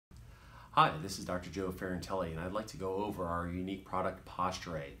Hi, this is Dr. Joe Ferrantelli, and I'd like to go over our unique product,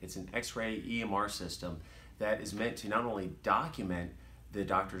 PostureRay. It's an X-ray EMR system that is meant to not only document the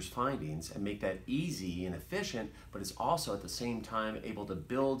doctor's findings and make that easy and efficient, but it's also at the same time able to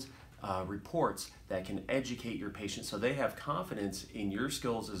build reports that can educate your patient so they have confidence in your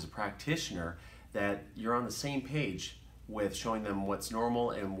skills as a practitioner that you're on the same page with showing them what's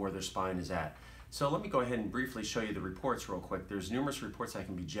normal and where their spine is at. So let me go ahead and briefly show you the reports real quick. There's numerous reports that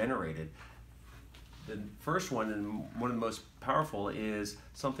can be generated. The first one, and one of the most powerful, is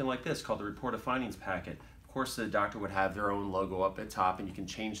something like this called the Report of Findings Packet. Of course, the doctor would have their own logo up at top, and you can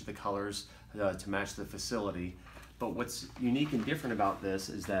change the colors to match the facility. But what's unique and different about this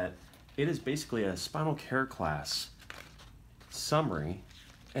is that it is basically a spinal care class summary,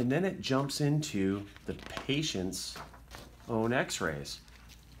 and then it jumps into the patient's own x-rays.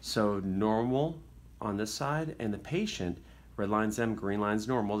 So normal on this side, and the patient, red lines them, green lines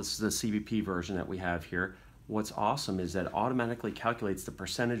normal. This is the CBP version that we have here. What's awesome is that it automatically calculates the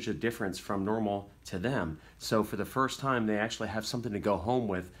percentage of difference from normal to them. So for the first time, they actually have something to go home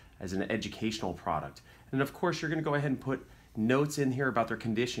with as an educational product. And of course, you're gonna go ahead and put notes in here about their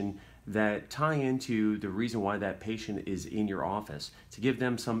condition that tie into the reason why that patient is in your office to give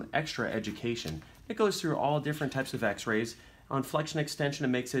them some extra education. It goes through all different types of x-rays. On flexion extension, it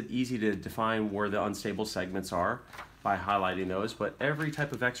makes it easy to define where the unstable segments are by highlighting those, but every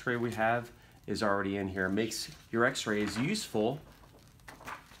type of x-ray we have is already in here. It makes your x-rays useful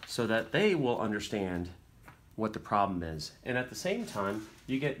so that they will understand what the problem is. And at the same time,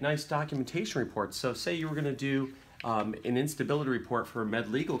 you get nice documentation reports. So say you were gonna do an instability report for a med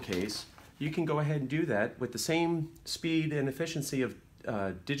legal case, you can go ahead and do that with the same speed and efficiency of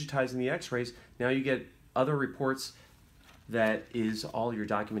digitizing the x-rays. Now you get other reports that is all your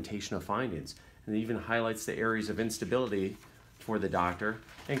documentation of findings, and it even highlights the areas of instability for the doctor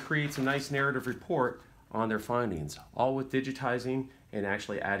and creates a nice narrative report on their findings, all with digitizing and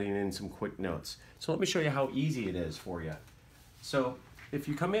actually adding in some quick notes. So let me show you how easy it is for you. So if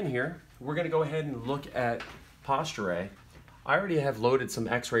you come in here, we're going to go ahead and look at PostureRay. I already have loaded some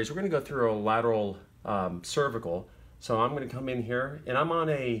x-rays. We're going to go through a lateral cervical. So I'm going to come in here, and I'm on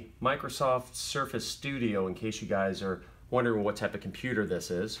a Microsoft Surface Studio in case you guys are wondering what type of computer this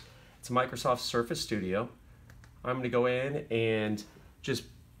is. It's a Microsoft Surface Studio. I'm going to go in and just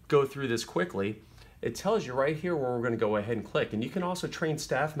go through this quickly. It tells you right here where we're going to go ahead and click, and you can also train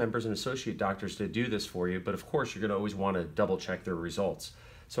staff members and associate doctors to do this for you, but of course you're going to always want to double check their results.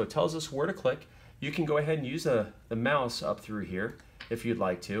 So it tells us where to click. You can go ahead and use the mouse up through here if you'd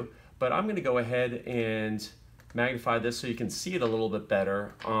like to, but I'm going to go ahead and magnify this so you can see it a little bit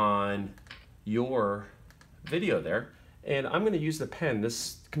better on your video there. And I'm going to use the pen.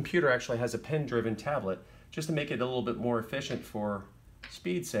 This computer actually has a pen-driven tablet. Just to make it a little bit more efficient for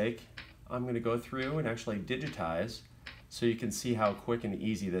speed's sake, I'm going to go through and actually digitize so you can see how quick and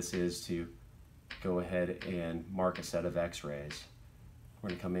easy this is to go ahead and mark a set of x-rays. We're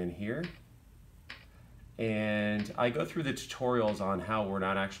going to come in here, and I go through the tutorials on how we're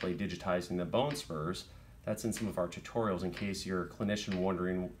not actually digitizing the bone spurs. That's in some of our tutorials in case you're a clinician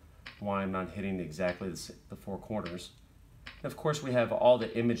wondering why I'm not hitting exactly the four corners. And of course, we have all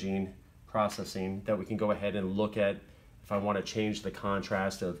the imaging processing that we can go ahead and look at. If I want to change the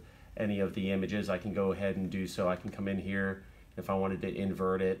contrast of any of the images, I can go ahead and do so. I can come in here. If I wanted to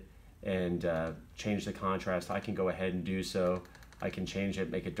invert it and change the contrast, I can go ahead and do so. I can change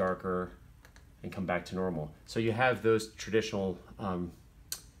it, make it darker, and come back to normal. So you have those traditional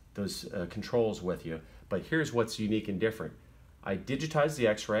controls with you. But here's what's unique and different. I digitize the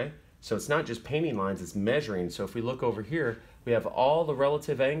x-ray, so it's not just painting lines, it's measuring. So if we look over here, we have all the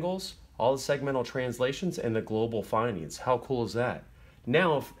relative angles, all the segmental translations, and the global findings. How cool is that?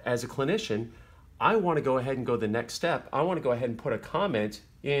 Now, as a clinician, I want to go ahead and go the next step. I want to go ahead and put a comment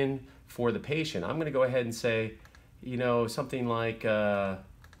in for the patient. I'm going to go ahead and say, you know, something like that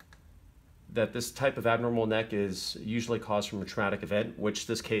this type of abnormal neck is usually caused from a traumatic event, which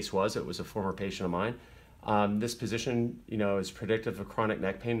this case was. It was a former patient of mine. This position, you know, is predictive of chronic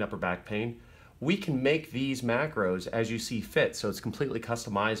neck pain and upper back pain. We can make these macros as you see fit, so it's completely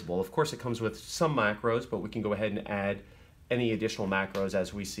customizable. Of course, it comes with some macros, but we can go ahead and add any additional macros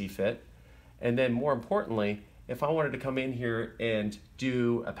as we see fit. And then more importantly, if I wanted to come in here and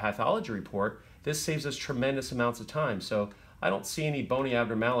do a pathology report, this saves us tremendous amounts of time. So I don't see any bony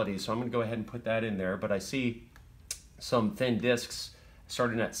abnormalities, so I'm going to go ahead and put that in there, but I see some thin discs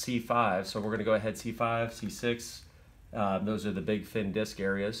starting at C5, so we're going to go ahead C5, C6, those are the big thin disc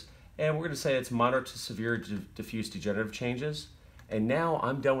areas. And we're going to say it's moderate to severe diffuse degenerative changes. And now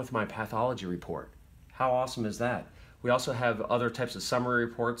I'm done with my pathology report. How awesome is that? We also have other types of summary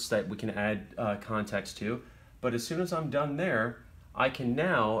reports that we can add context to. But as soon as I'm done there, I can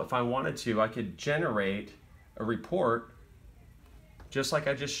now, if I wanted to, I could generate a report just like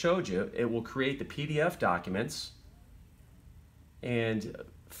I just showed you. It will create the PDF documents, and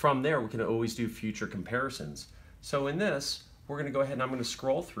from there we can always do future comparisons. So in this, we're going to go ahead and I'm going to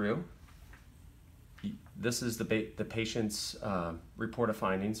scroll through. This is the patient's report of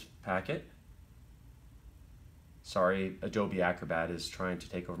findings packet. Sorry, Adobe Acrobat is trying to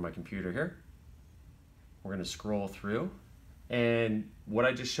take over my computer here. We're going to scroll through, and what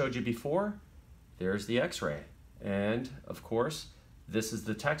I just showed you before, there's the x-ray. And of course, this is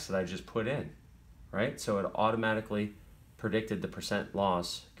the text that I just put in, right? So it automatically predicted the percent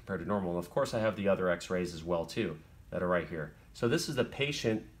loss compared to normal. And of course, I have the other x-rays as well too that are right here. So this is the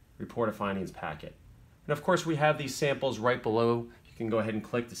patient report of findings packet. And of course, we have these samples right below. You can go ahead and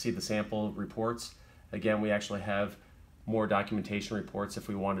click to see the sample reports. Again, we actually have more documentation reports if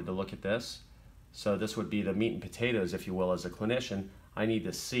we wanted to look at this. So this would be the meat and potatoes, if you will, as a clinician. I need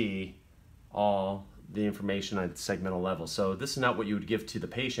to see all the information at segmental level. So this is not what you would give to the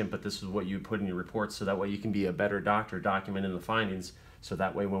patient, but this is what you would put in your report, so that way you can be a better doctor documenting the findings, so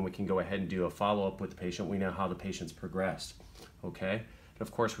that way when we can go ahead and do a follow-up with the patient, we know how the patient's progressed, okay? And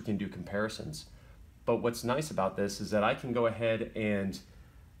of course, we can do comparisons. But what's nice about this is that I can go ahead and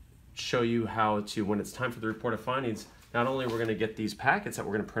show you how to, when it's time for the report of findings, not only we're going to get these packets that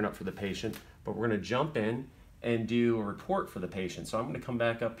we're going to print up for the patient, but we're going to jump in and do a report for the patient. So I'm going to come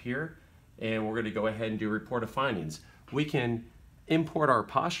back up here, and we're going to go ahead and do a report of findings. We can import our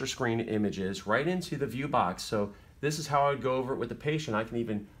posture screen images right into the view box. So this is how I would go over it with the patient. I can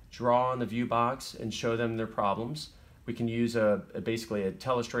even draw on the view box and show them their problems. We can use basically a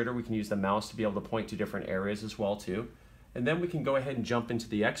telestrator. We can use the mouse to be able to point to different areas as well too. And then we can go ahead and jump into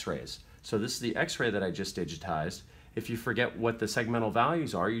the x-rays. So this is the x-ray that I just digitized. If you forget what the segmental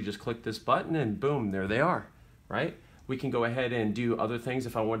values are, you just click this button and boom, there they are, right? We can go ahead and do other things.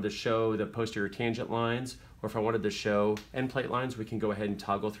 If I wanted to show the posterior tangent lines, or if I wanted to show end plate lines, we can go ahead and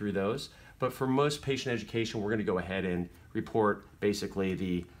toggle through those. But for most patient education, we're going to go ahead and report basically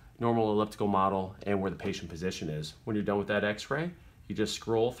the normal elliptical model and where the patient position is. When you're done with that x-ray, you just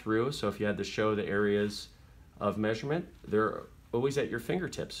scroll through. So if you had to show the areas of measurement, they're always at your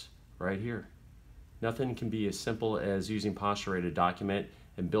fingertips right here. Nothing can be as simple as using PostureRay to document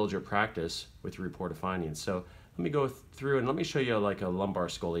and build your practice with your report of findings. So let me go through and let me show you like a lumbar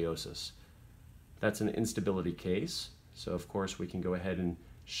scoliosis. That's an instability case. So of course we can go ahead and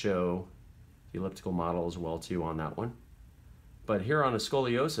show the elliptical model as well too on that one. But here on a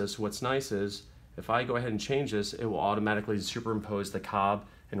scoliosis, what's nice is if I go ahead and change this, it will automatically superimpose the Cobb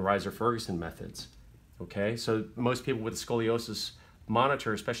and Reiser-Ferguson methods. Okay, so most people with scoliosis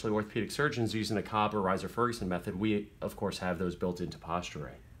monitor, especially orthopedic surgeons, using a Cobb or Reiser-Ferguson method. We, of course, have those built into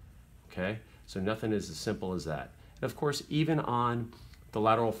PostureRay. Okay, so nothing is as simple as that. And of course, even on the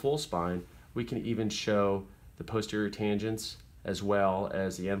lateral full spine, we can even show the posterior tangents as well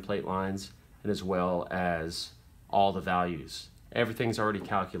as the end plate lines and as well as all the values. Everything's already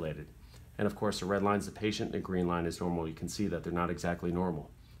calculated. And of course, the red line is the patient and the green line is normal. You can see that they're not exactly normal.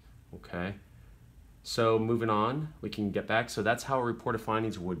 Okay. So moving on, we can get back. So that's how a report of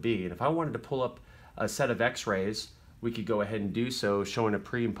findings would be. And if I wanted to pull up a set of x-rays, we could go ahead and do so showing a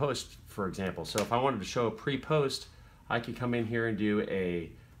pre and post, for example. So if I wanted to show a pre-post, I could come in here and do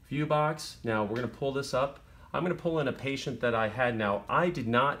a view box. Now we're going to pull this up. I'm going to pull in a patient that I had. Now I did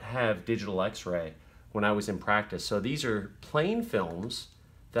not have digital x-ray when I was in practice. So these are plain films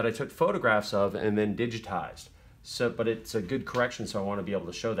that I took photographs of and then digitized. So, but it's a good correction, so I want to be able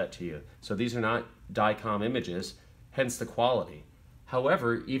to show that to you. So these are not DICOM images, hence the quality.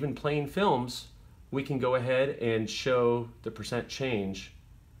 However, even plain films, we can go ahead and show the percent change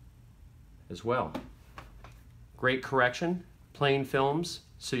as well. Great correction, plain films,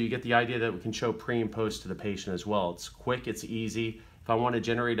 so you get the idea that we can show pre and post to the patient as well. It's quick, it's easy. If I want to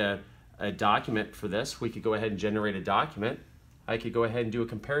generate a document for this, we could go ahead and generate a document. I could go ahead and do a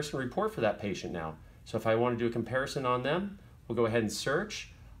comparison report for that patient now. So if I want to do a comparison on them, we'll go ahead and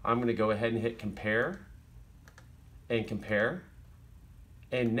search. I'm going to go ahead and hit compare and compare.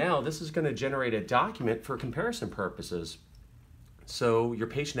 And now this is going to generate a document for comparison purposes. So your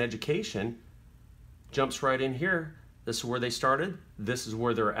patient education jumps right in here. This is where they started. This is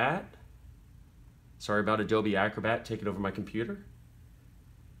where they're at. Sorry about Adobe Acrobat taking over my computer.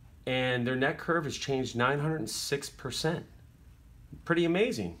 And their neck curve has changed 906%. Pretty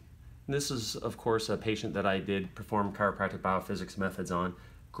amazing. And this is, of course, a patient that I did perform chiropractic biophysics methods on.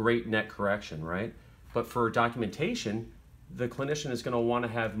 Great neck correction, right? But for documentation, the clinician is going to want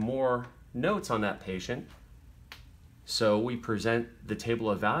to have more notes on that patient. So we present the table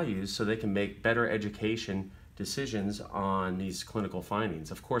of values so they can make better education decisions on these clinical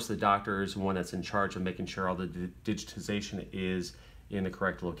findings. Of course, the doctor is the one that's in charge of making sure all the digitization is in the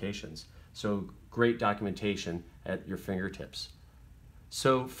correct locations. So great documentation at your fingertips.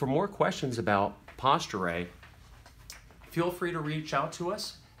 So for more questions about PostureRay, feel free to reach out to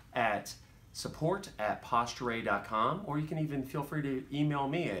us at support@PostureRay.com, or you can even feel free to email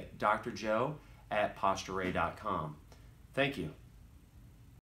me at drjoe@PostureRay.com. Thank you.